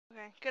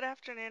Okay, good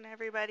afternoon,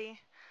 everybody.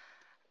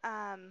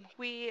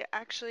 We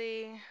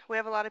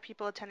have a lot of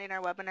people attending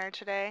our webinar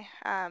today,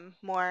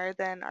 more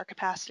than our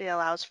capacity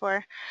allows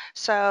for.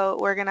 So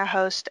we're going to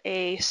host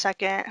a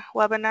second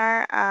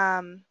webinar,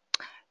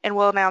 and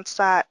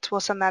we'll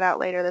send that out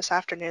later this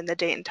afternoon, the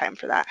date and time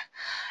for that.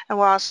 And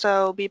we'll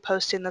also be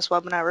posting this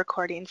webinar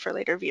recording for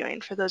later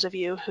viewing for those of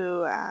you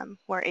who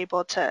were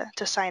able to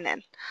sign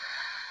in.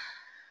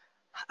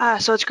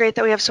 So it's great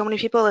that we have so many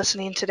people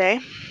listening today.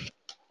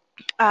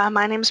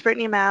 My name is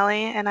Brittany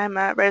Malley, and I'm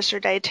a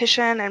registered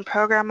dietitian and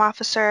program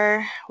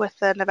officer with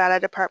the Nevada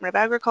Department of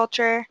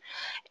Agriculture.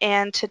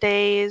 And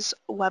today's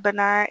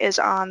webinar is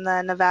on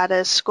the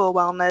Nevada School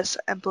Wellness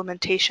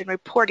Implementation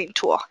Reporting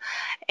Tool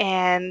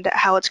and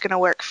how it's going to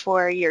work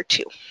for year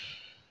 2.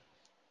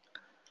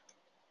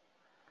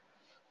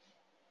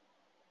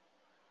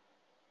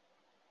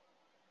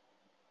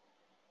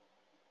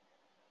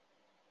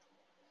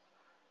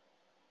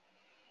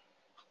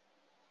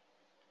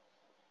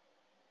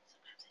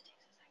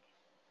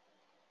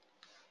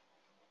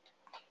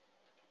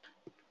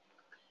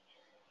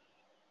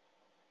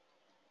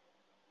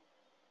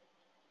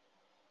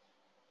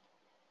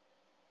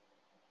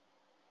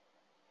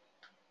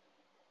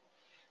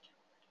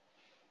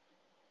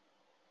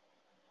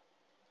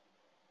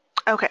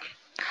 Okay,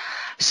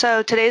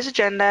 so today's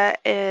agenda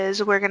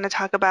is we're going to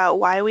talk about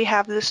why we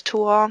have this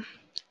tool,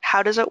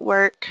 how does it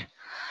work,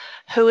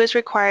 who is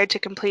required to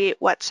complete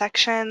what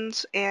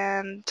sections,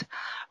 and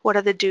what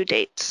are the due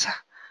dates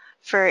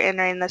for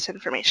entering this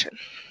information.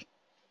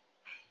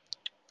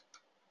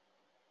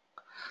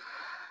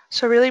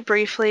 So really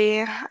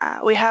briefly,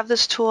 we have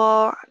this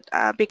tool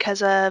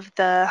because of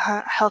the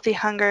Healthy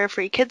Hunger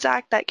Free Kids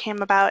Act that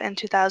came about in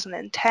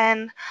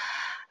 2010.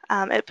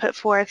 It put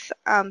forth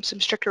some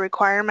stricter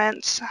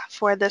requirements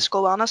for the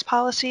school wellness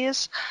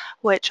policies,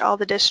 which all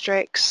the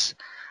districts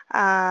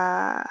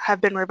have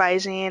been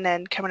revising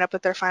and coming up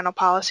with their final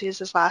policies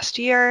this last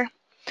year.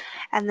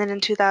 And then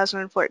in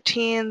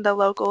 2014, the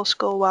local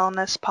school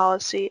wellness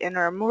policy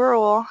interim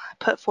rule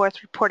put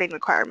forth reporting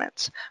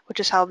requirements,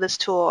 which is how this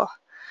tool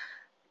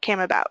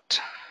came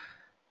about.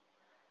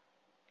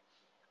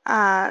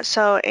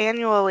 So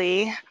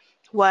annually,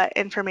 what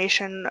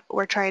information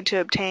we're trying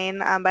to obtain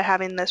by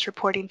having this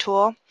reporting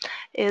tool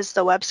is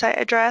the website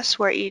address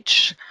where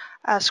each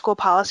school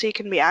policy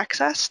can be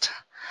accessed,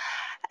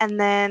 and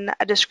then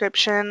a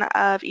description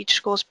of each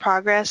school's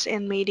progress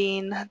in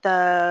meeting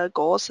the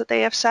goals that they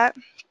have set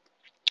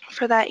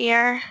for that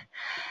year,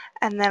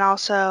 and then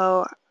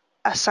also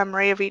a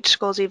summary of each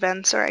school's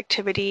events or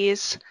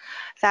activities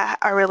that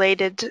are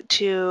related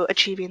to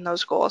achieving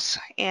those goals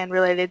and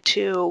related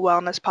to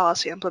wellness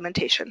policy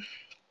implementation.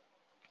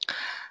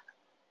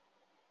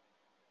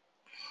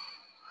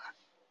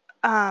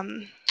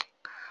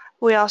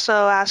 We also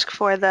ask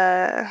for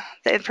the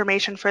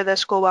information for the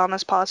school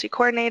wellness policy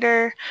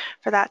coordinator,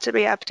 for that to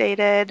be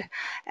updated,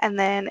 and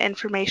then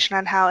information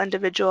on how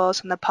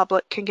individuals and the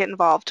public can get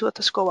involved with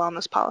the school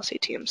wellness policy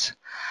teams.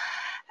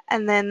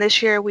 And then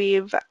this year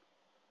we've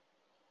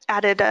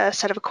added a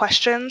set of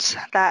questions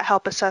that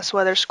help assess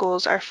whether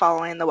schools are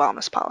following the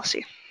wellness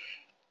policy.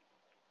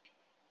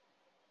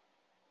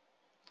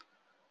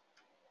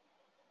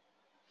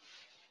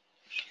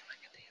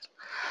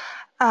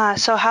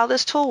 So how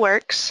this tool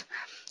works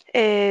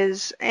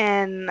is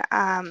in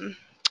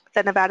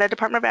the Nevada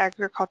Department of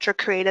Agriculture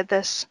created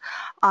this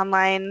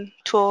online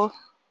tool.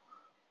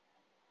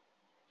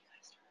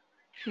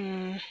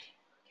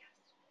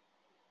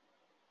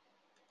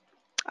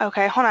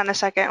 Okay, hold on a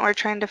second. We're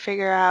trying to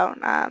figure out,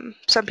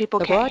 some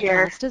people can't hear. The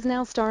broadcast is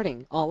now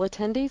starting. All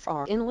attendees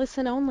are in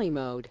listen-only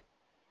mode.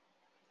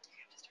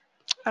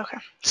 Okay,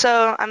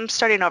 so I'm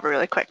starting over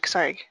really quick,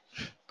 sorry.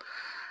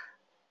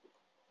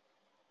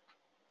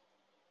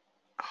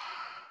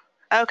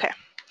 Okay,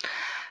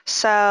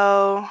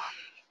 so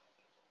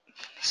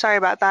sorry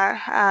about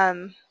that.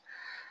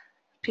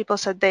 People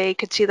said they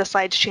could see the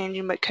slides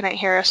changing but couldn't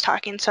hear us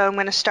talking, so I'm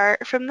going to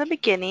start from the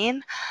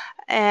beginning.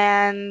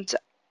 And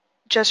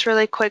just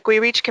really quick, we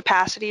reached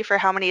capacity for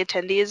how many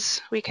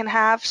attendees we can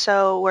have,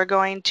 so we're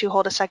going to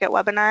hold a second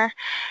webinar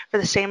for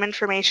the same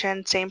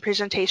information, same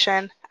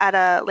presentation at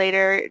a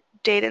later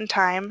date and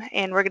time,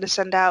 and we're going to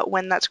send out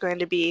when that's going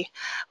to be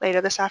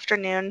later this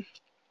afternoon.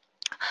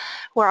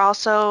 We're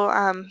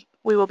also,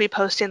 we will be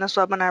posting this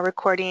webinar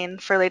recording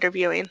for later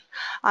viewing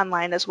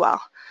online as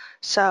well.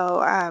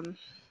 So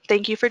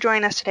thank you for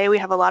joining us today. We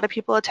have a lot of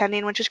people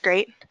attending, which is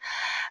great.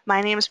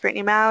 My name is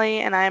Brittany Malley,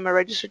 and I am a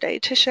registered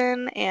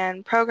dietitian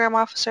and program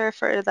officer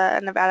for the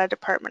Nevada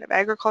Department of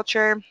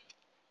Agriculture.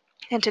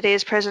 And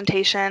today's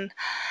presentation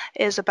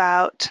is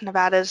about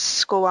Nevada's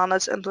School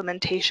Wellness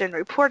Implementation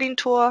Reporting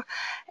Tool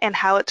and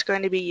how it's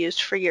going to be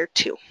used for year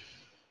 2.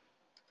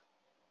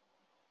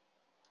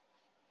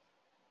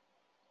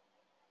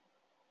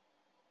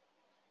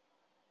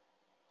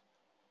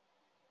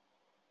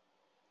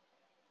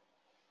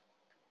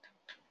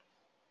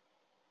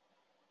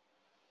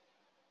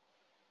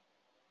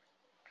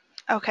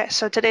 Okay,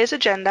 so today's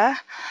agenda,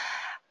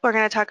 we're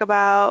going to talk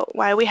about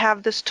why we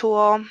have this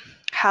tool,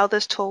 how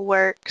this tool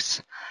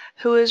works,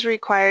 who is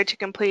required to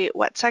complete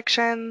what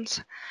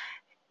sections,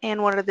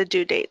 and what are the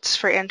due dates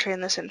for entering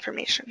this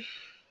information.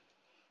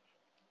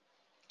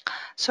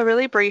 So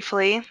really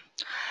briefly,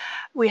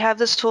 we have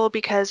this tool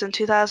because in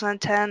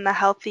 2010, the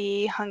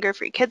Healthy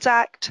Hunger-Free Kids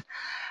Act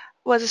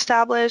was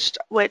established,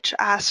 which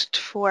asked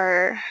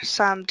for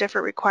some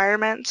different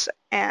requirements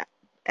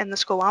in the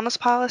school wellness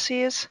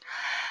policies.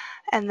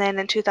 And then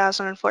in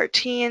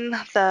 2014,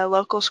 the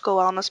local school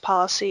wellness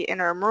policy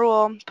interim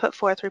rule put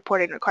forth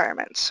reporting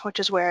requirements, which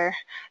is where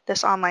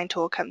this online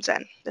tool comes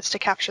in. It's to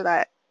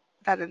capture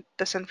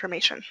this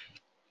information.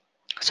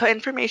 So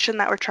information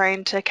that we're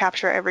trying to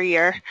capture every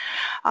year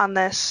on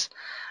this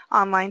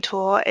online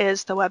tool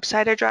is the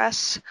website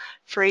address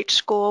for each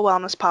school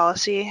wellness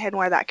policy and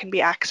where that can be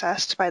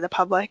accessed by the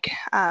public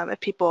if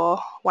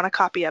people want a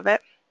copy of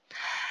it.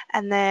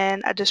 And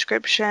then a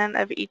description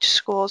of each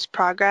school's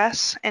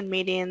progress in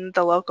meeting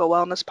the local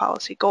wellness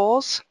policy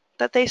goals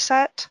that they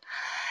set.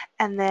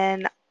 And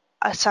then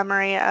a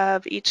summary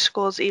of each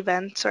school's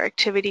events or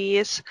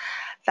activities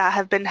that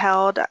have been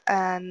held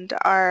and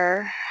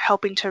are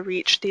helping to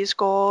reach these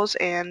goals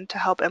and to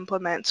help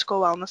implement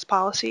school wellness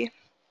policy.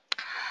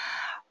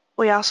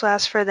 We also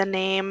ask for the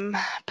name,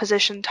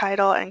 position,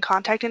 title, and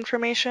contact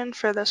information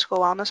for the school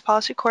wellness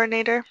policy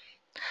coordinator,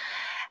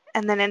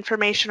 and then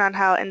information on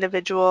how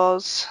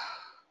individuals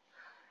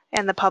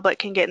and the public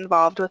can get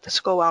involved with the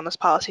school wellness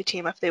policy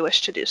team if they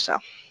wish to do so.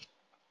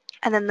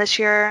 And then this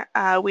year,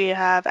 we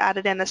have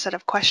added in a set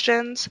of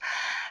questions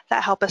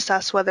that help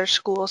assess whether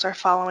schools are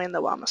following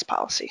the wellness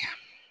policy.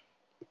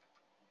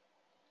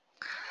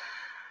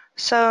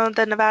 So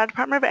the Nevada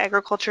Department of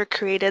Agriculture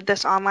created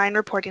this online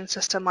reporting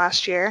system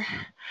last year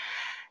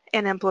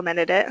and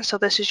implemented it. So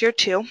this is year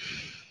 2.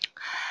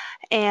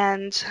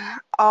 And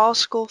all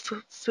school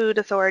food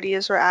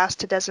authorities were asked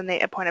to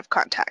designate a point of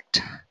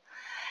contact.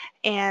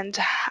 And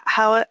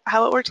how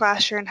it worked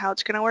last year and how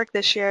it's going to work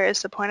this year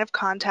is the point of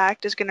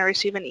contact is going to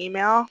receive an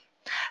email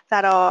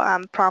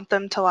that'll prompt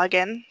them to log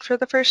in for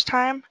the first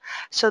time.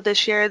 So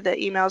this year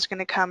the email is going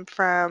to come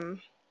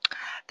from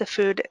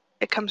Food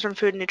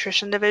and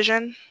Nutrition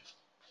Division,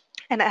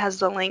 and it has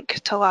the link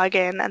to log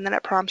in, and then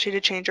it prompts you to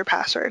change your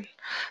password.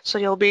 So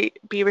you'll be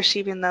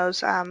receiving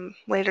those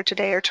later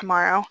today or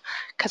tomorrow,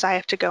 because I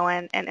have to go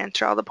in and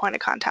enter all the point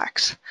of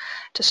contacts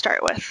to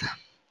start with.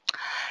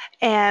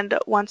 And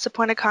once the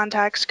point of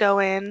contacts go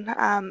in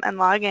and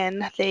log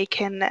in, they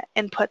can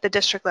input the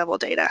district level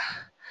data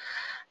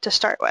to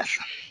start with.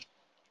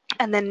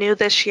 And then new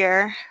this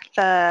year,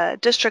 the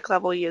district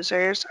level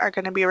users are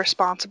going to be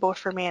responsible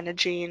for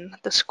managing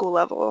the school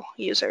level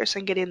users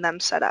and getting them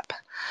set up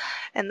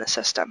in the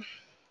system.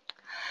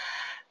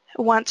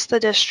 Once the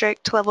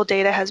district level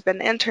data has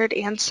been entered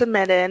and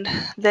submitted,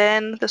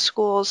 then the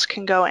schools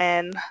can go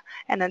in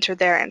and enter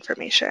their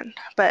information.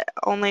 But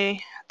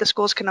the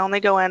schools can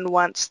only go in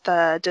once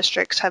the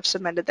districts have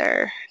submitted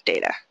their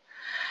data.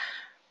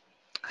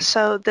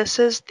 So this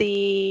is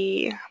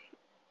the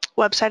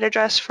website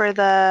address for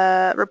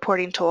the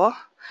reporting tool,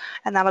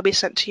 and that'll be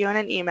sent to you in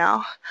an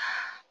email.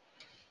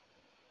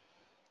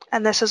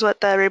 And this is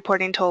what the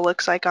reporting tool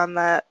looks like on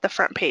the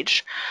front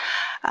page.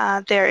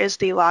 There is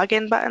the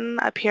login button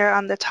up here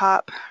on the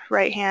top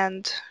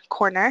right-hand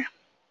corner.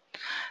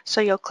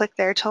 So you'll click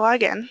there to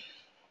log in.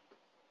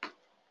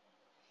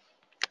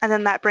 And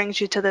then that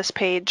brings you to this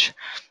page.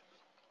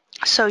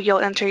 So you'll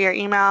enter your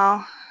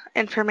email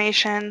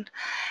information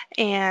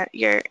and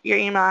your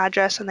email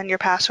address and then your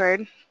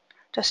password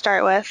to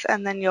start with,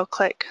 and then you'll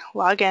click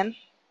login.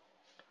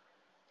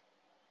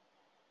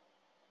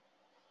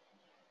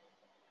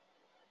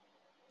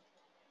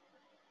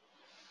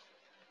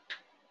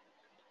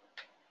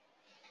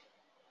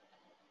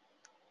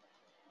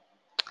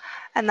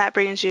 And that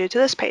brings you to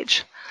this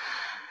page.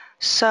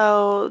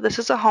 So this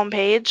is a home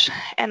page,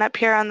 and up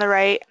here on the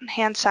right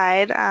hand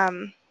side,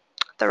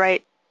 the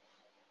right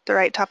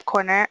top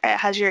corner, it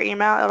has your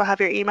email. It'll have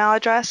your email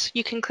address.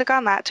 You can click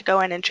on that to go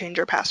in and change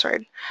your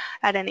password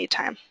at any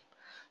time.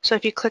 So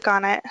if you click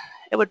on it,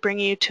 it would bring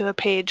you to a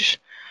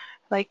page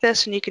like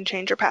this, and you can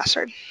change your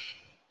password.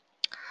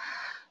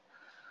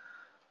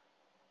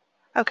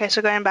 Okay,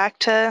 so going back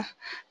to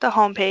the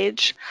home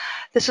page,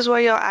 this is where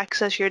you'll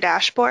access your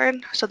dashboard.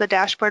 So the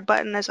dashboard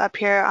button is up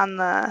here on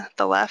the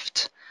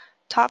left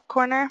top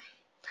corner.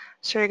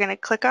 So you're going to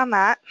click on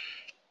that.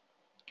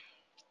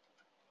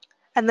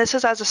 And this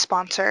is as a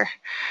sponsor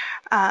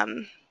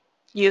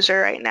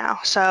user right now.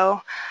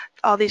 So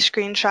all these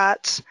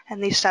screenshots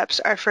and these steps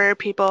are for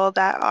people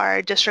that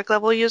are district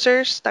level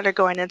users that are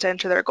going in to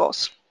enter their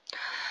goals.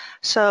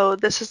 So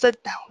this is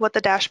what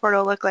the dashboard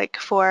will look like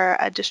for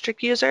a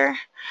district user.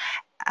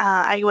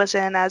 I was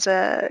in as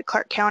a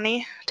Clark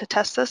County to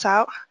test this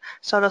out.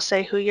 So it'll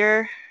say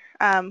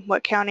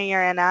what county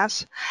you're in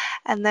as.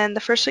 And then the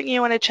first thing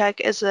you want to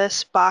check is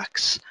this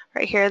box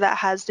right here that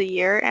has the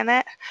year in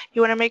it.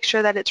 You want to make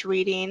sure that it's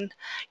reading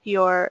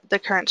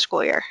the current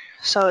school year.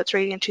 So it's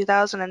reading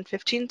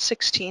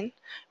 2015-16,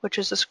 which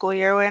is the school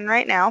year we're in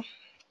right now.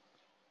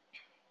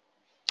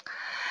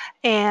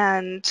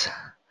 And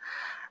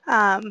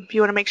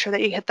You want to make sure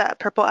that you hit that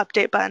purple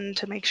update button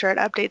to make sure it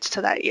updates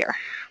to that year.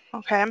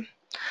 Okay.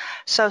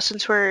 So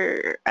since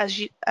we're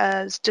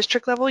as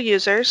district level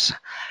users,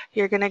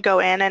 you're going to go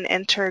in and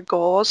enter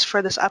goals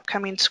for this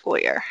upcoming school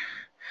year.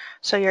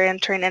 So you're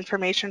entering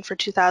information for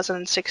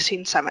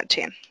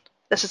 2016-17.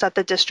 This is at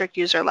the district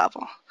user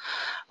level.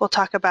 We'll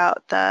talk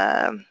about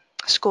the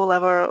school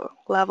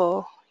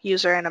level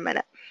user in a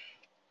minute.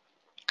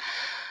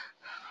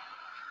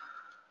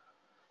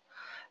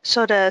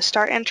 So to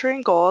start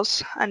entering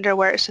goals, under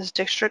where it says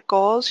district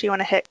goals, you want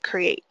to hit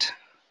create.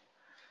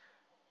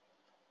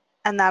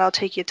 And that'll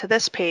take you to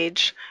this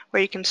page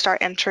where you can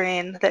start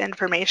entering the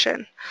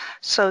information.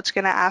 So it's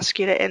going to ask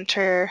you to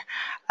enter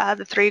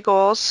the 3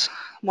 goals,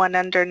 one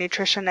under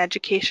nutrition,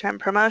 education, and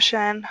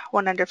promotion,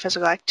 one under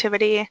physical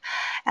activity,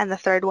 and the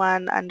 3rd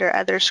one under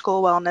other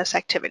school wellness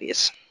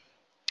activities.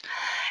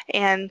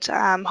 And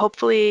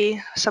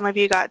hopefully some of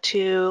you got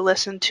to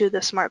listen to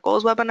the SMART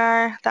Goals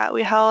webinar that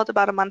we held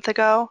about a month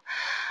ago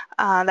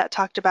that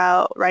talked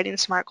about writing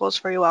SMART goals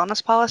for your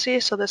wellness policy.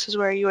 So this is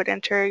where you would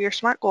enter your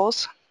SMART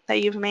goals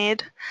that you've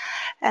made,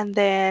 and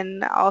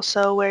then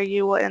also where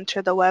you will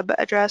enter the web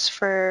address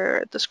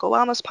for the school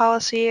wellness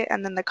policy,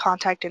 and then the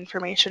contact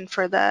information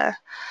for the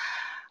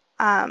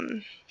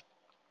wellness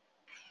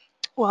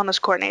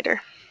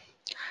coordinator.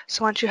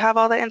 So once you have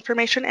all the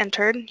information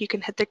entered, you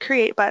can hit the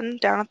create button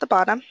down at the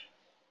bottom,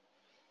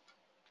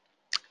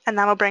 and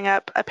that'll bring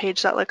up a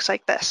page that looks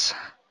like this.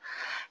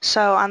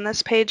 So on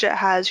this page it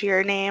has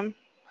your name.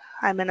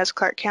 I'm in as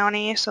Clark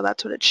County, so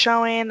that's what it's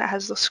showing. It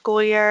has the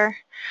school year.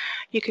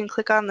 You can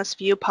click on this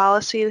view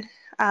policy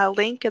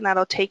link, and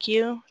that'll take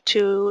you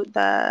to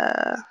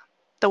the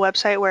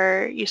website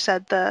where you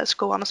said the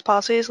school wellness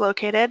policy is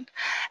located.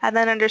 And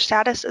then under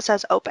status it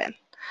says open.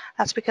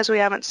 That's because we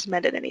haven't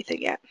submitted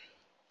anything yet.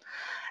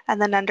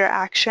 And then under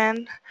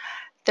action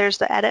there's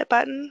the edit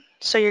button,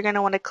 so you're going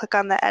to want to click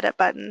on the edit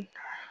button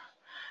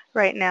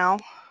right now,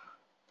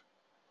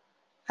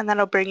 and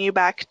that'll bring you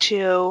back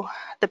to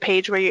the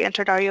page where you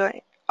entered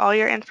all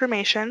your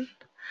information.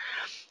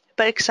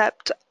 But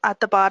except at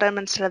the bottom,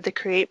 instead of the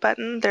create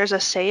button, there's a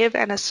save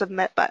and a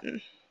submit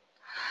button.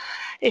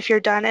 If you're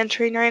done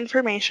entering your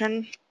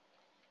information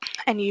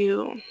and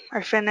you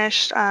are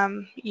finished,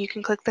 you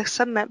can click the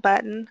submit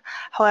button.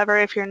 However,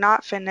 if you're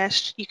not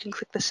finished, you can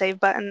click the save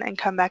button and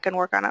come back and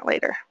work on it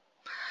later.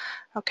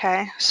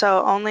 Okay,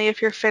 so only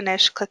if you're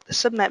finished, click the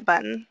submit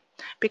button,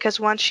 because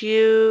once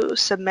you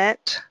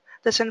submit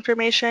this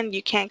information,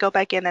 you can't go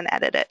back in and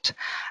edit it.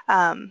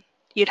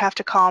 You'd have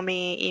to call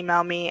me,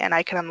 email me, and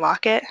I can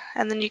unlock it,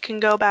 and then you can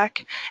go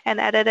back and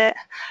edit it,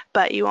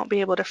 but you won't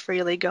be able to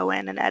freely go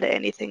in and edit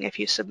anything if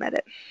you submit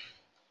it.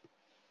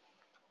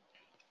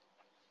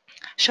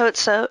 So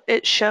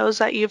it shows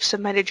that you've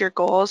submitted your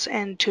goals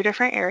in 2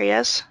 different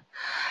areas.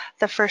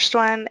 The first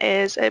one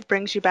is it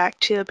brings you back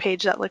to a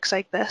page that looks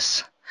like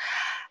this.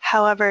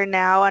 However,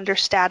 now under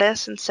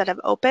status, instead of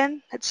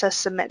open, it says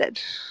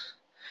submitted.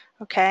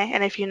 Okay,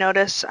 and if you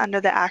notice under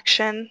the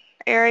action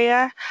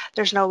area,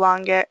 there's no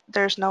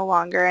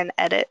longer an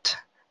edit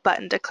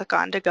button to click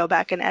on to go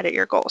back and edit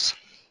your goals.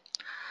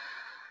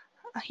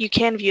 You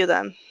can view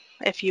them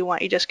if you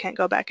want, you just can't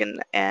go back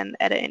and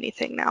edit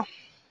anything now.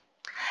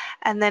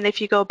 And then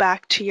if you go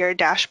back to your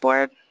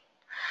dashboard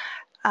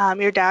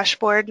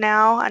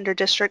now under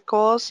district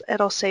goals,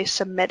 it'll say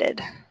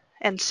submitted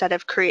instead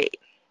of create.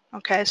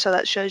 Okay, so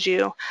that shows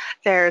you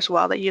there as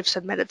well that you've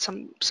submitted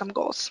some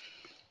goals.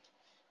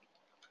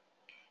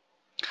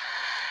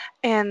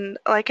 And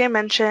like I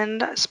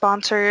mentioned,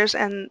 sponsors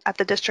and at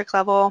the district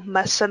level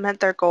must submit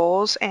their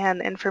goals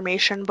and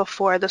information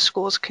before the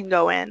schools can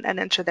go in and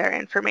enter their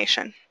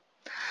information.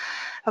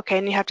 Okay,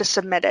 and you have to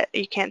submit it.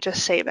 You can't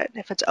just save it.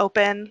 If it's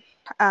open,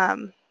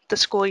 the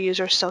school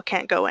user still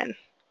can't go in.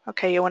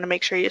 Okay, you want to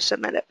make sure you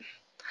submit it.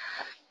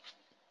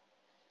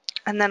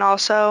 And then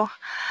also,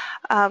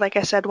 like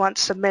I said, once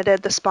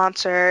submitted, the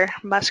sponsor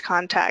must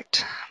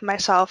contact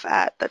myself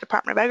at the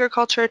Department of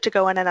Agriculture to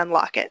go in and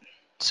unlock it,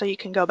 so you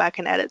can go back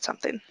and edit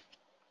something.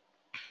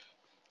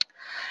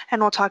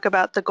 And we'll talk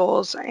about the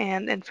goals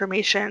and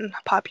information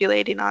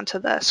populating onto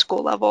the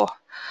school level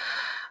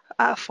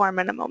form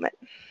in a moment.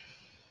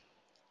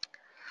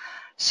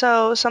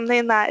 So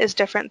something that is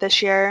different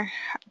this year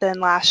than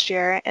last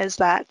year is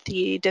that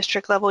the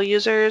district level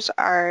users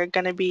are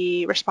going to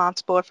be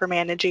responsible for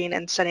managing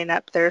and setting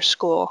up their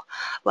school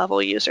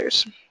level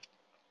users.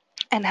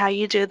 And how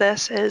you do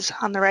this is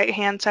on the right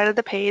hand side of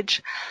the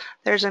page,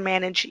 there's a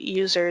manage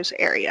users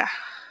area.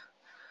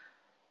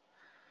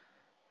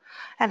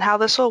 And how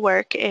this will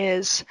work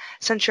is,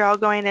 since you're all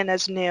going in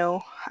as new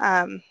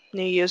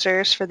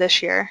users for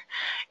this year,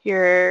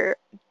 you're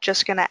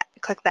just going to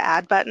click the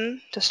add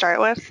button to start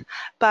with.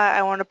 But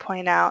I want to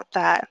point out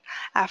that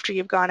after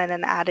you've gone in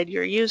and added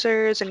your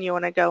users and you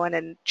want to go in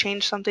and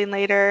change something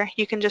later,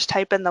 you can just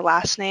type in the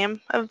last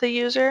name of the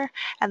user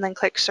and then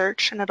click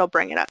search and it'll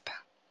bring it up.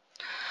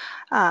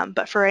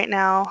 But for right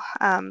now,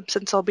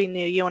 since they'll be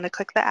new, you want to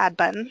click the add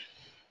button,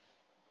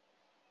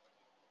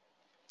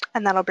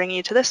 and that'll bring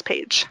you to this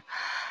page.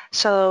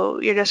 So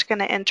you're just going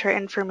to enter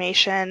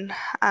information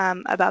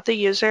about the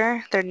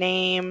user, their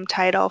name,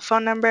 title,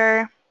 phone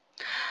number,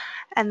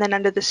 and then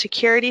under the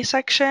security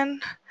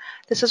section,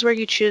 this is where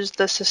you choose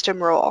the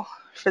system role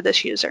for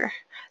this user.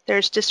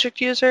 There's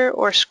district user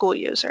or school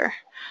user.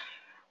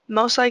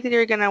 Most likely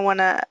you're going to want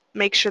to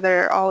make sure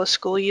they're all a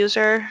school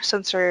user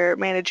since they're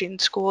managing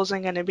schools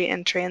and going to be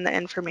entering the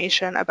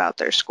information about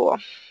their school.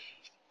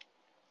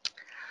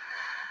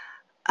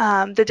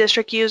 The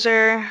district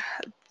user,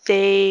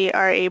 they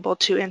are able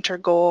to enter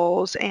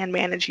goals and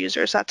manage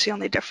users. That's the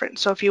only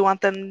difference. So if you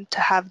want them to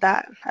have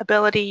that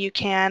ability, you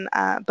can,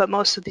 but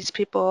most of these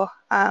people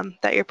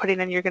that you're putting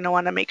in, you're going to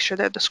want to make sure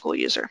they're the school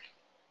user.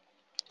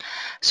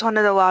 So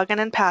under the login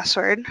and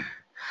password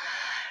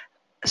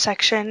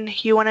section,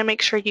 you want to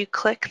make sure you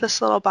click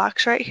this little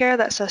box right here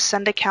that says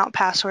send account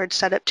password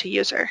set up to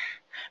user,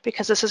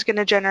 because this is going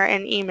to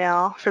generate an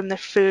email from the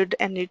food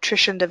and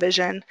nutrition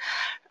division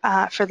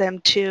for them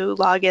to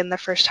log in the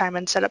first time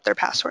and set up their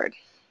password.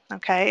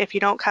 Okay, if you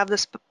don't have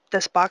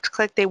this box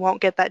clicked, they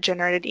won't get that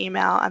generated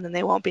email and then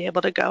they won't be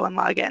able to go and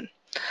log in.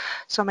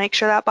 So make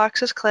sure that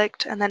box is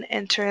clicked and then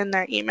enter in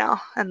their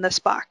email in this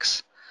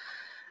box.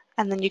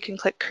 And then you can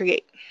click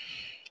create.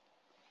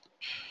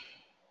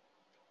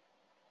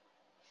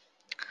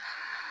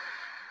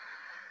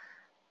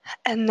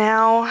 And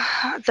now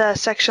the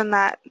section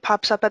that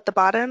pops up at the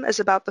bottom is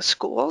about the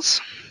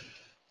schools.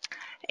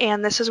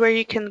 And this is where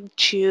you can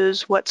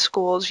choose what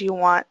schools you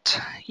want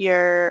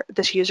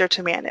this user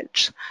to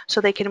manage.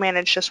 So they can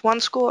manage just one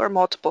school or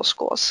multiple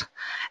schools.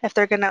 If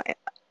they're going to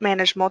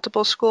manage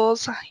multiple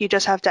schools, you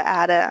just have to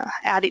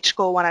add each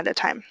school one at a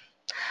time.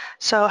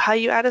 So how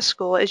you add a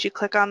school is you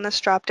click on this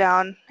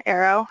drop-down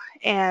arrow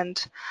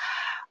and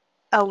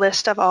a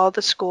list of all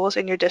the schools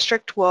in your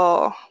district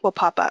will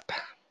pop up.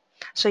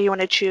 So you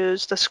want to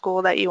choose the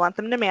school that you want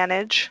them to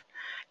manage.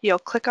 You'll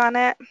click on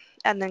it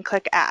and then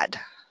click add.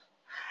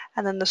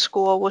 And then the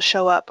school will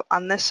show up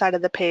on this side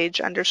of the page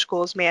under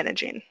schools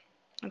managing.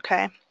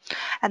 Okay.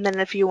 And then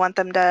if you want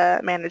them to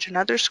manage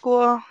another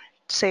school,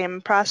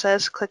 same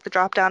process, click the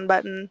drop down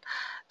button,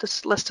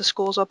 this list of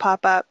schools will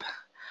pop up,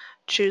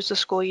 choose the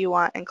school you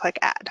want and click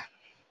add.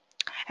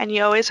 And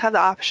you always have the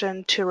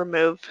option to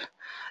remove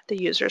the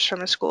users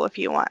from a school if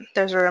you want.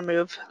 There's a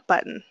remove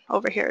button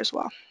over here as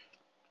well.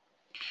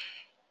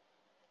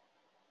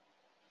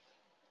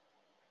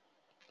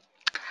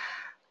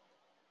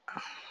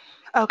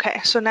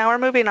 Okay, so now we're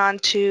moving on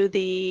to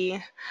the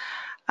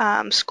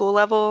school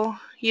level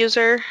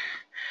user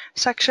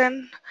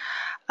section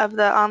of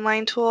the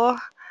online tool.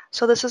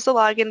 So this is the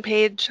login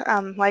page.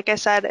 Like I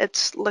said,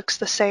 it looks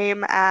the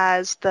same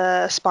as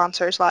the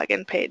sponsors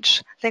login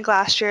page. I think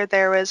last year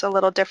there was a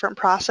little different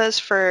process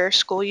for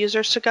school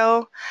users to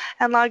go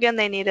and log in.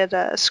 They needed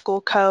a school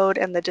code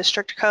and the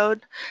district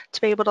code to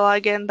be able to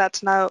log in.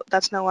 That's no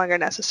longer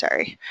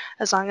necessary.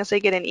 As long as they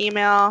get an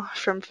email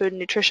from Food and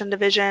Nutrition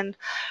Division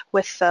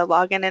with the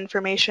login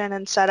information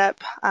and setup,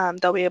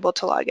 they'll be able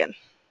to log in.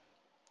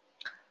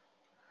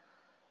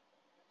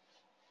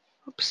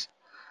 Oops.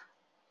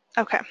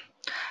 Okay.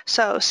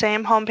 So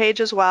same home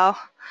page as well.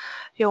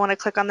 You'll want to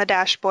click on the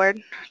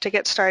dashboard to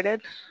get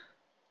started.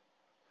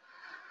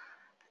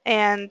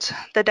 And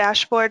the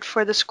dashboard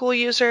for the school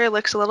user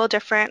looks a little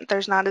different.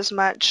 There's not as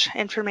much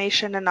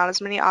information and not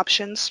as many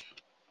options.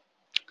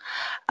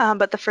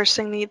 But the first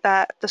thing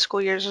that the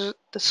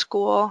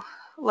school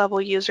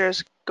level user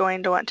is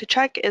going to want to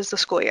check is the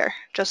school year,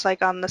 just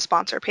like on the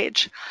sponsor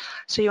page.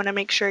 So you want to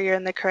make sure you're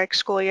in the correct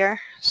school year.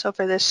 So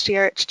for this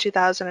year, it's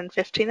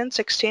 2015 and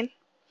 16.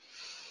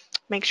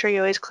 Make sure you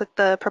always click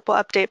the purple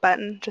update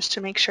button just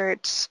to make sure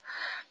it's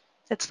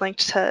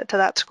linked to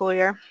that school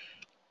year.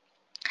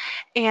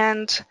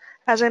 And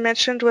as I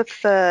mentioned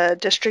with the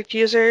district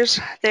users,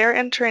 they're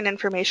entering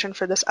information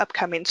for this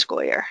upcoming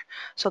school year.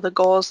 So the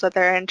goals that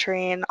they're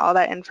entering, all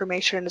that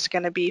information is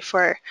going to be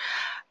for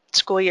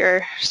school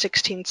year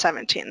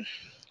 16-17.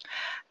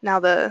 Now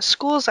the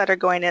schools that are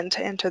going in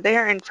to enter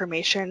their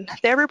information,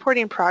 they're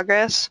reporting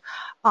progress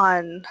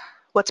on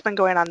what's been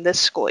going on this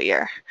school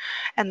year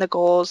and the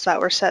goals that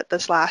were set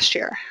this last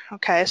year.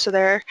 Okay, so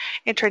they're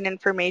entering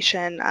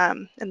information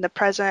in the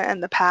present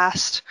and the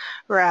past,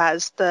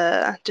 whereas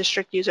the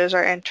district users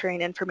are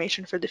entering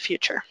information for the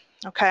future.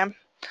 Okay,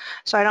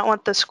 so I don't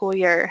want the school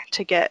year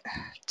to get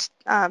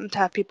to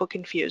have people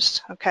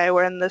confused. Okay,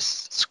 we're in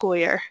this school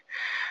year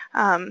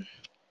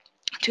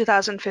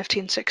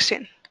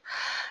 2015-16.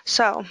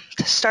 So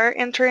to start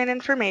entering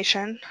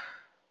information,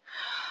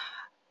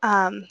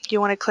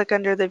 you want to click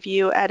under the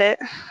View Edit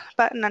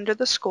button under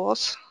the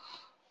schools,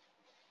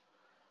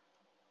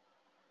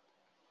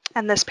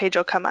 and this page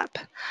will come up.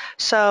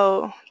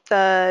 So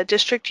the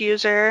district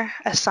user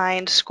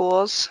assigned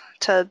schools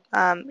to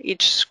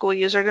each school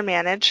user to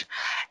manage,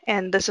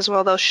 and this is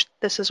where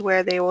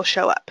they will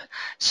show up.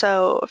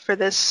 So for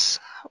this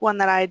one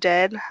that I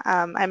did,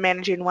 I'm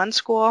managing one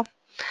school,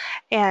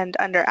 and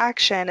under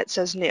Action it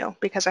says New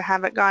because I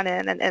haven't gone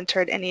in and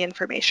entered any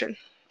information.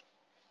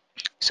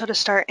 So to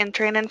start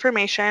entering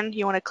information,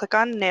 you want to click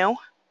on New,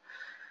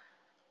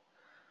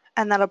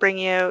 and that'll bring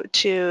you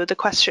to the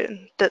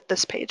question,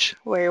 this page,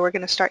 where we're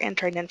going to start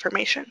entering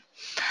information.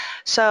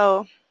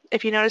 So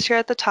if you notice here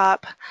at the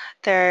top,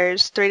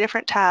 there's 3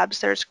 different tabs.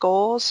 There's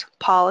goals,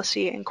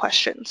 policy, and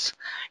questions.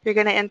 You're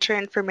going to enter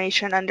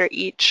information under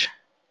each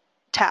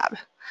tab.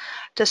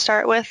 To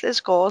start with is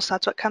goals.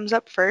 That's what comes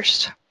up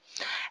first.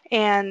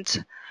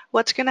 And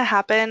what's going to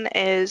happen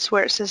is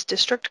where it says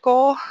district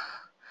goal,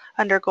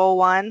 under goal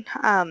 1,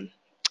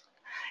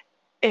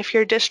 if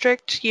your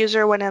district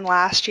user went in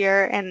last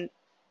year and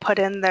put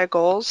in their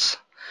goals,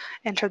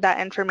 entered that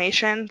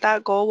information,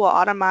 that goal will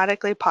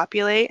automatically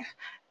populate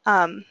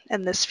in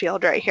this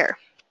field right here.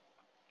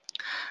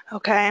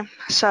 Okay,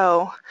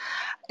 so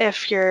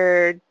if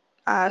your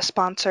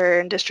sponsor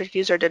and district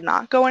user did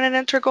not go in and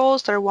enter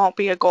goals, there won't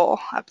be a goal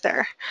up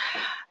there.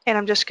 And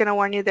I'm just going to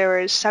warn you,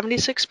 there was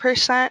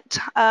 76%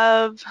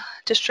 of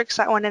districts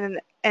that went in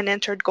and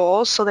entered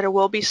goals, so there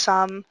will be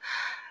some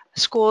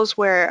schools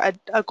where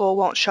a goal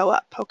won't show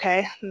up,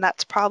 okay? And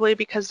that's probably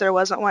because there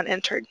wasn't one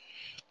entered.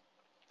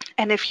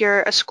 And if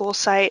you're a school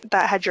site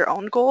that had your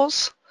own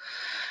goals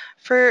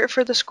for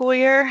the school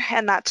year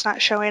and that's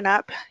not showing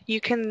up, you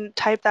can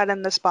type that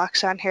in this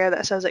box down here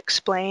that says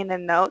explain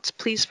and notes.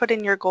 Please put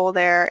in your goal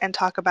there and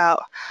talk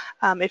about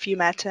if you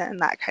met it and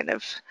that kind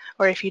of,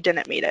 or if you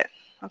didn't meet it.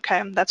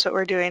 Okay, that's what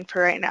we're doing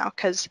for right now,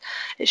 because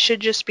it should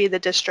just be the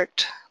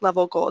district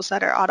level goals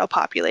that are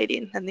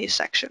auto-populating in these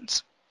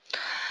sections.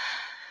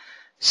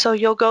 So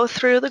you'll go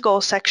through the goal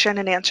section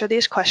and answer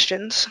these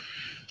questions.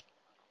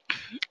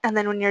 And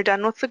then when you're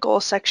done with the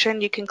goal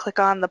section, you can click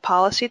on the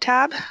policy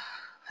tab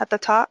at the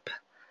top,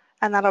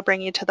 and that'll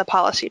bring you to the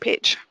policy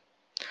page.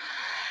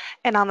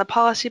 And on the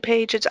policy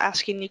page, it's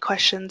asking you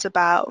questions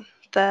about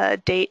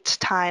the dates,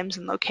 times,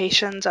 and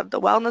locations of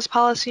the wellness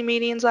policy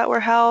meetings that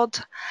were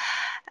held,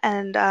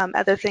 and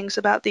other things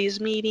about these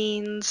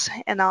meetings,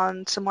 and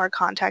on some more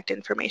contact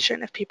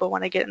information if people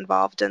want to get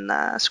involved in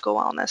the school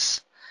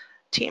wellness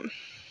team.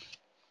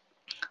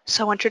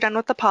 So once you're done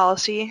with the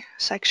policy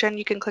section,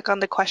 you can click on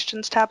the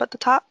questions tab at the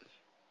top,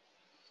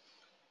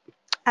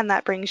 and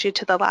that brings you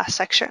to the last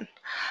section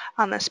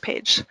on this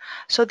page.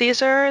 So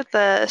these are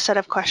the set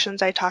of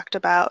questions I talked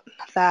about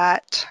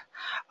that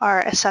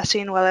are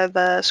assessing whether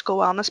the school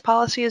wellness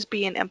policy is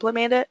being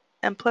implemented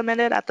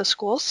at the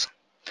schools.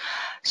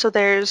 So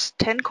there's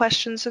 10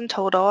 questions in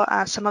total.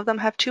 Some of them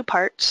have 2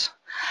 parts.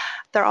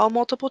 They're all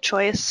multiple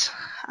choice.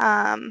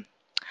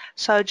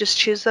 So just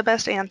choose the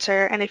best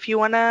answer. And if you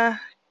want to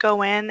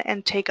go in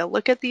and take a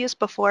look at these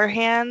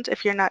beforehand,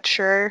 if you're not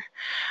sure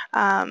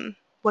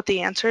what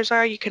the answers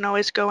are, you can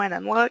always go in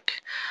and look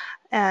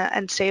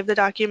and save the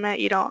document.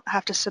 You don't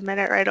have to submit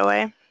it right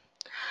away.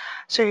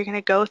 So you're going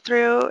to go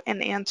through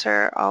and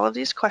answer all of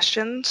these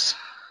questions.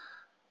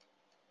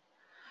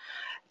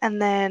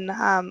 And then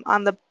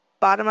on the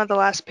bottom of the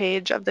last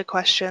page of the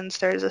questions,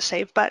 there's a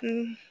save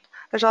button.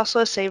 There's also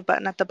a save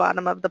button at the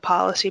bottom of the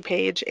policy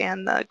page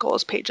and the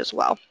goals page as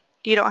well.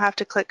 You don't have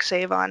to click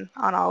save on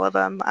all of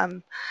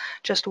them.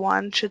 Just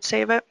one should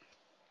save it.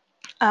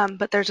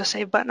 But there's a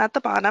save button at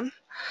the bottom.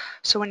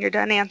 So when you're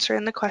done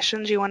answering the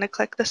questions, you want to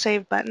click the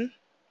save button.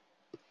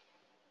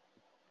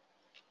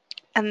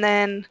 And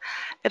then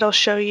it'll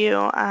show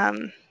you,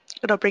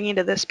 it'll bring you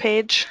to this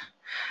page,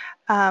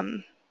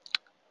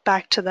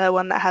 back to the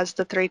one that has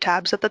the 3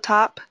 tabs at the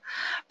top.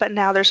 But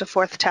now there's a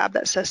 4th tab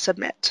that says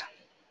submit.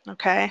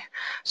 Okay,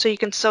 so you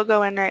can still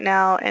go in right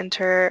now,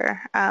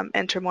 enter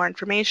more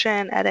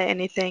information, edit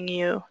anything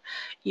you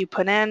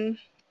put in.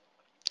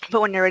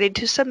 But when you're ready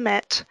to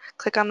submit,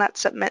 click on that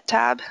submit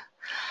tab.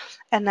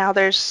 And now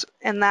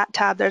in that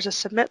tab, there's a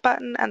submit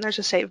button and there's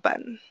a save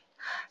button.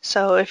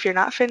 So if you're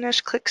not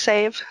finished, click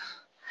save.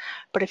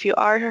 But if you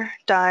are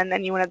done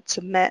and you want to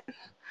submit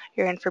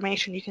your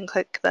information, you can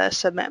click the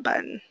submit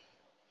button.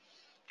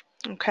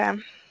 Okay.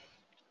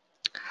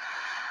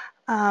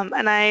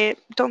 And I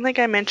don't think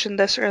I mentioned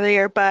this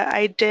earlier, but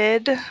I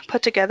did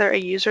put together a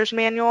user's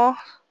manual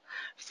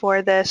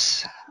for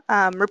this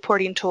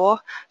reporting tool.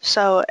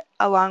 So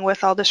along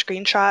with all the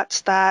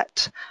screenshots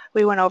that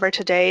we went over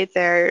today,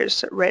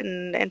 there's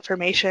written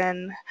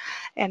information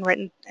and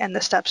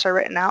the steps are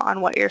written out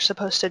on what you're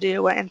supposed to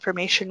do, what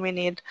information we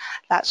need,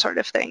 that sort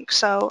of thing.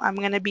 So I'm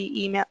going to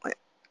be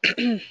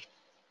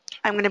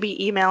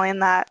emailing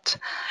that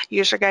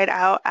user guide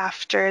out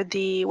after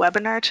the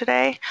webinar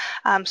today.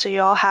 So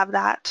you all have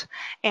that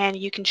and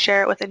you can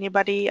share it with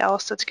anybody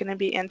else that's going to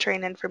be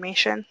entering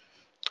information.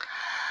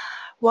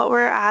 What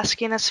we're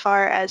asking as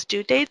far as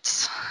due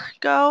dates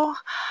go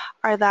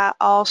are that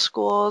all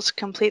schools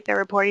complete their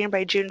reporting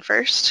by June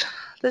 1st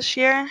this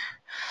year,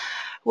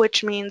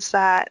 which means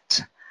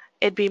that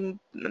it'd be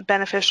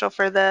beneficial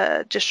for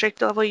the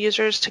district level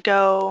users to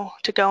go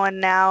in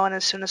now and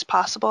as soon as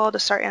possible to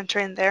start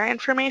entering their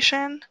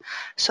information,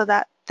 so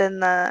that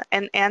then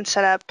and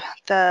set up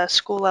the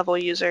school level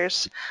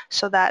users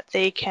so that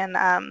they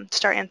can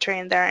start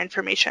entering their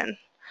information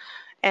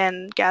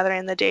and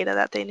gathering the data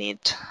that they need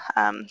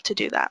to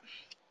do that.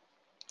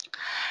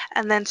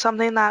 And then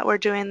something that we're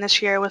doing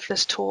this year with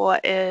this tool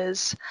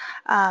is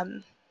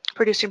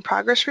producing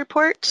progress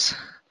reports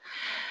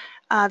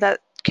that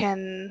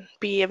can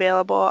be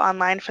available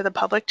online for the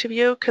public to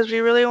view, because we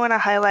really want to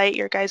highlight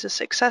your guys'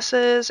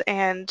 successes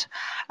and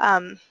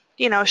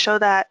show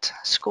that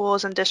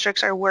schools and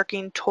districts are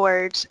working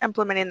towards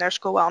implementing their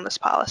school wellness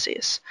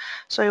policies.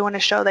 So we want to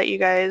show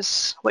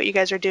that what you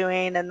guys are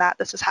doing and that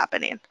this is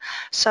happening.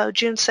 So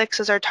June 6th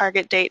is our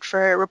target date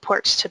for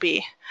reports to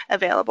be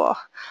available.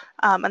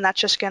 And that's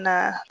just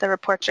the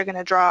reports are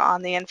gonna draw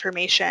on the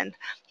information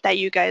that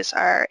you guys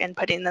are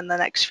inputting in the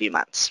next few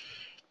months.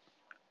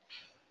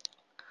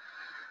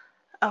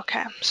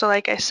 Okay, so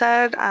like I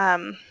said,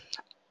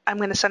 I'm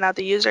going to send out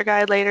the user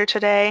guide later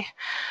today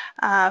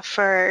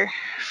for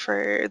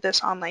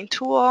this online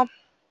tool.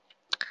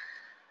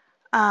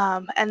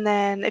 And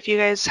then if you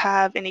guys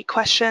have any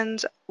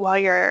questions while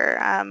you're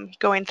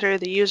going through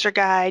the user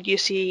guide, you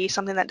see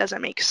something that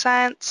doesn't make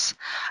sense,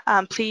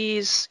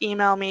 please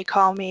email me,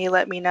 call me,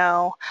 let me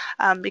know,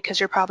 because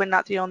you're probably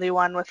not the only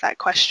one with that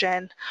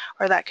question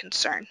or that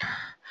concern.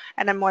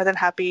 And I'm more than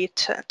happy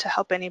to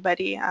help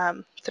anybody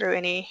through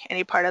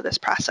any part of this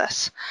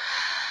process.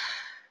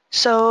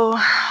 So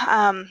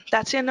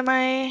that's the end of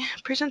my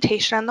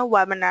presentation on the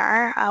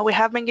webinar. We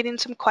have been getting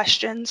some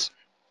questions.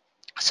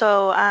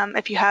 So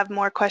if you have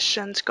more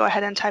questions, go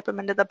ahead and type them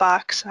into the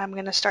box, and I'm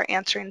going to start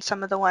answering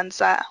some of the ones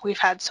that we've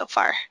had so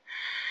far.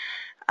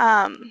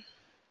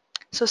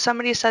 So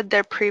somebody said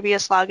their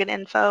previous login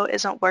info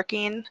isn't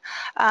working.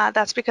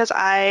 That's because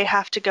I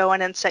have to go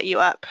in and set you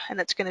up, and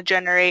it's going to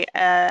generate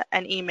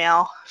an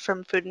email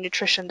from Food and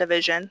Nutrition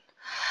Division.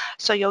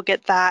 So you'll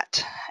get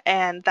that,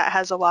 and that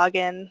has a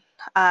login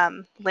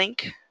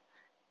link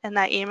in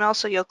that email.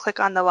 So you'll click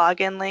on the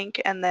login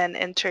link and then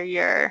enter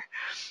your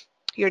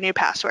new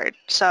password.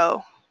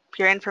 So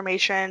your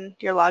information,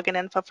 your login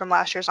info from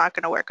last year is not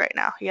going to work right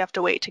now. You have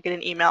to wait to get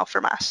an email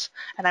from us.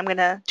 And I'm going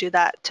to do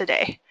that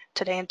today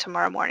and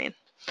tomorrow morning.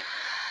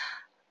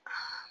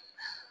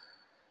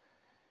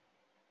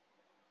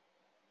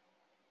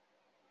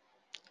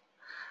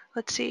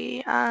 Let's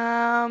see,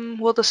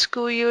 will the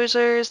school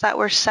users that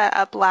were set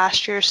up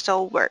last year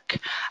still work?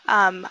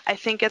 I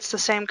think it's the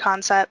same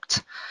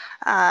concept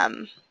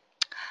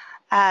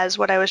as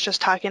what I was just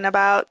talking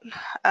about.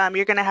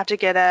 You're going to have to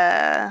get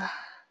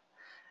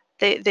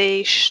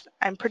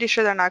I'm pretty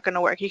sure they're not going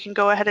to work. You can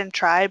go ahead and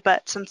try,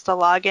 but since the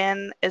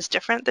login is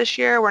different this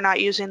year, we're not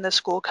using the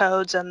school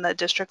codes and the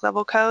district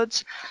level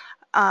codes.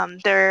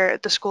 The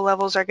school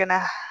levels are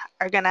gonna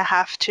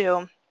have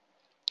to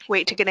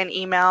wait to get an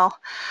email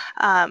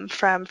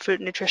from Food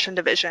and Nutrition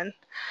Division,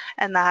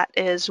 and that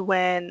is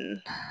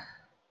when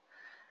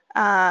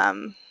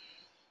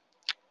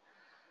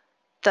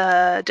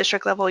the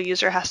district level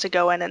user has to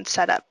go in and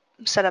set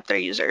up their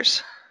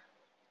users.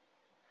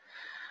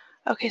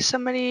 Okay,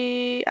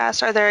 somebody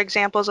asked, are there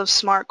examples of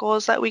SMART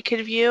goals that we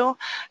could view?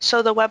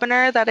 So the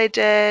webinar that I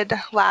did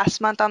last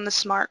month on the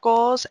SMART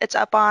goals, it's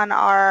up on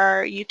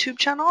our YouTube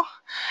channel,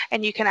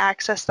 and you can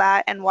access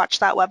that and watch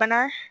that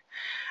webinar.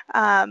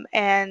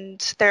 And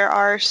there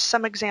are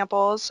some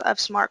examples of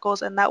SMART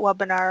goals in that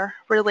webinar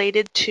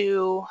related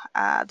to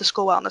the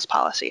school wellness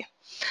policy.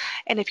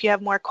 And if you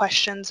have more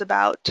questions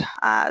about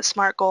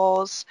SMART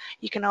goals,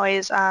 you can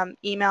always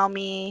email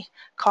me,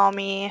 call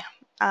me,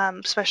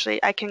 especially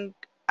I can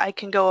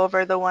go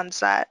over the ones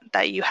that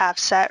you have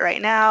set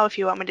right now if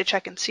you want me to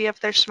check and see if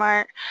they're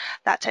smart,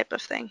 that type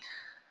of thing.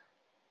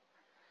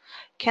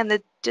 Can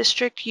the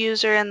district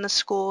user and the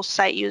school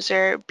site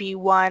user be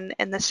one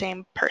and the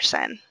same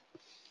person?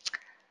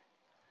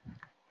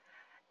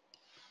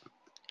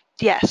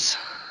 Yes,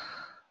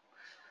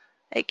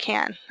 it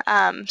can.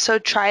 So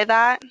try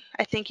that.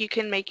 I think you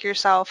can make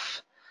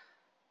yourself,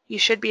 you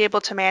should be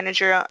able to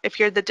manage your own. If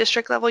you're the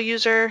district level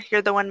user,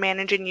 you're the one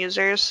managing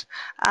users,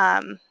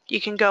 you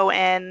can go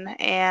in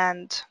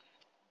and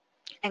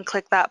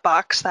click that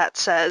box that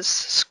says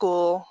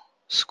school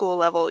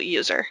level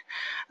user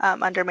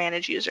under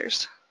manage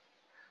users.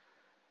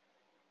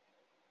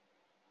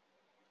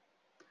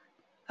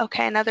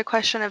 Okay, another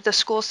question, if the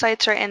school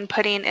sites are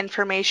inputting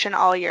information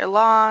all year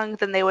long,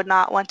 then they would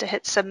not want to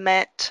hit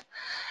submit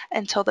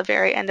until the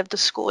very end of the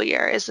school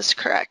year. Is this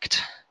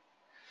correct?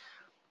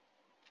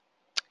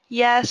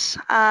 Yes,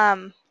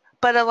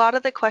 but a lot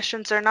of the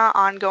questions are not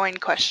ongoing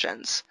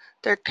questions.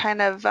 They're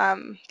kind of,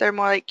 they're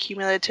more like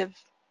cumulative.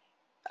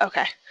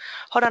 Okay,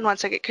 hold on one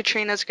second.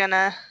 Katrina's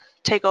gonna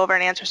take over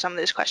and answer some of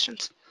these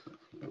questions.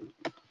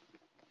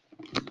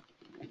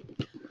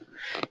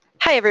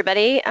 Hi,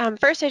 everybody.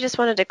 First, I just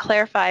wanted to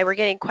clarify, we're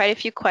getting quite a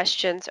few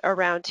questions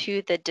around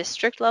who the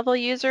district level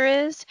user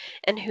is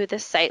and who the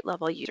site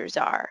level users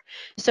are.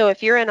 So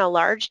if you're in a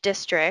large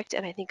district,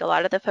 and I think a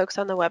lot of the folks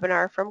on the webinar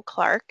are from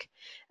Clark,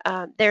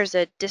 there's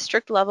a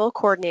district level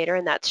coordinator,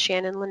 and that's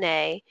Shannon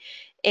Lene.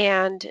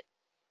 And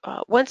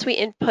once we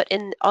input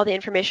in all the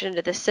information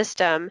into the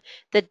system,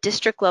 the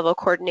district level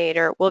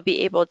coordinator will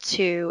be able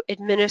to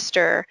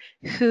administer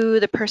who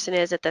the person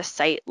is at the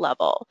site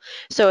level.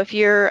 So if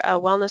you're a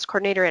wellness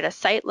coordinator at a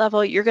site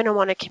level, you're going to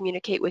want to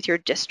communicate with your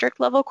district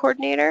level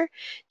coordinator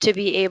to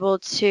be able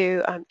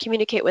to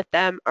communicate with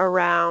them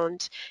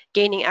around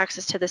gaining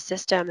access to the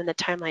system and the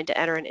timeline to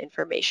enter in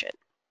information.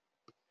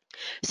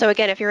 So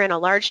again, if you're in a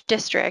large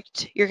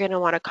district, you're going to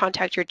want to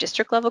contact your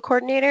district level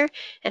coordinator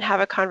and have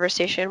a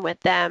conversation with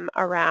them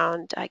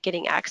around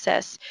getting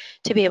access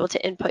to be able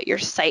to input your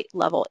site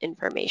level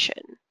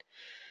information.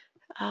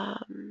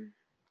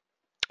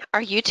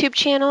 Our YouTube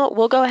channel,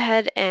 we'll go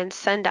ahead and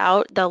send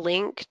out the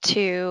link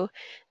to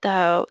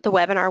the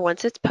webinar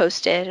once it's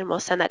posted, and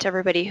we'll send that to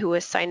everybody who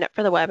was signed up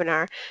for the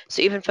webinar.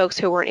 So even folks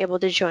who weren't able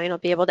to join will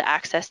be able to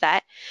access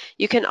that.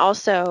 You can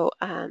also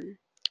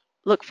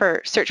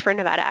search for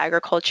Nevada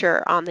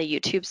Agriculture on the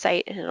YouTube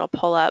site, and it'll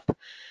pull up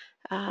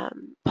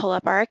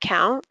our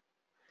account.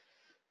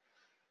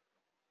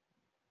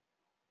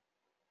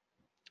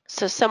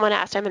 So someone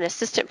asked, I'm an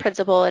assistant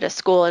principal at a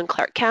school in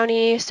Clark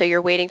County, so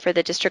you're waiting for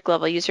the district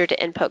level user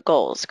to input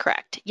goals,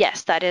 correct?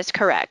 Yes, that is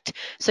correct.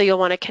 So you'll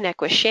want to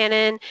connect with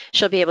Shannon.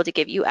 She'll be able to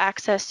give you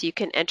access so you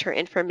can enter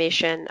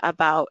information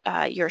about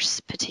your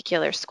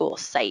particular school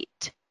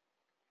site.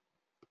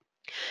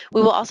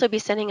 We will also be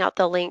sending out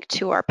the link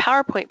to our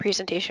PowerPoint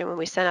presentation when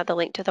we send out the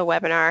link to the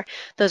webinar.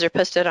 Those are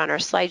posted on our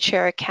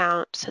SlideShare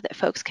account so that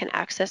folks can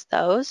access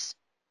those.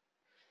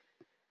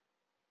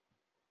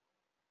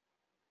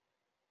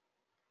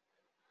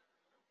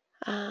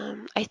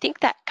 I think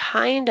that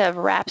kind of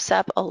wraps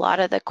up a lot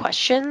of the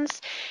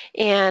questions.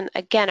 And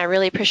again, I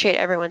really appreciate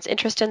everyone's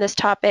interest in this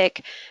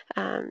topic.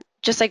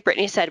 Just like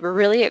Brittany said, we're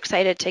really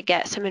excited to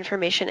get some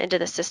information into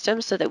the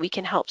system so that we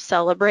can help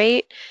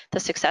celebrate the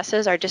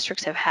successes our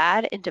districts have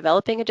had in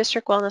developing a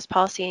district wellness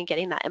policy and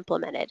getting that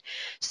implemented.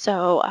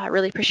 So I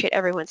really appreciate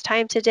everyone's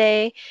time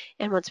today.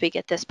 And once we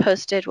get this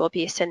posted, we'll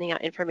be sending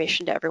out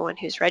information to everyone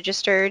who's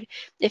registered.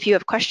 If you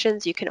have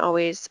questions, you can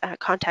always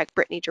contact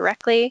Brittany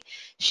directly.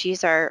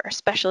 She's our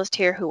specialist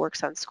here who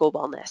works on school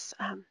wellness.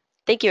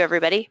 Thank you,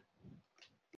 everybody.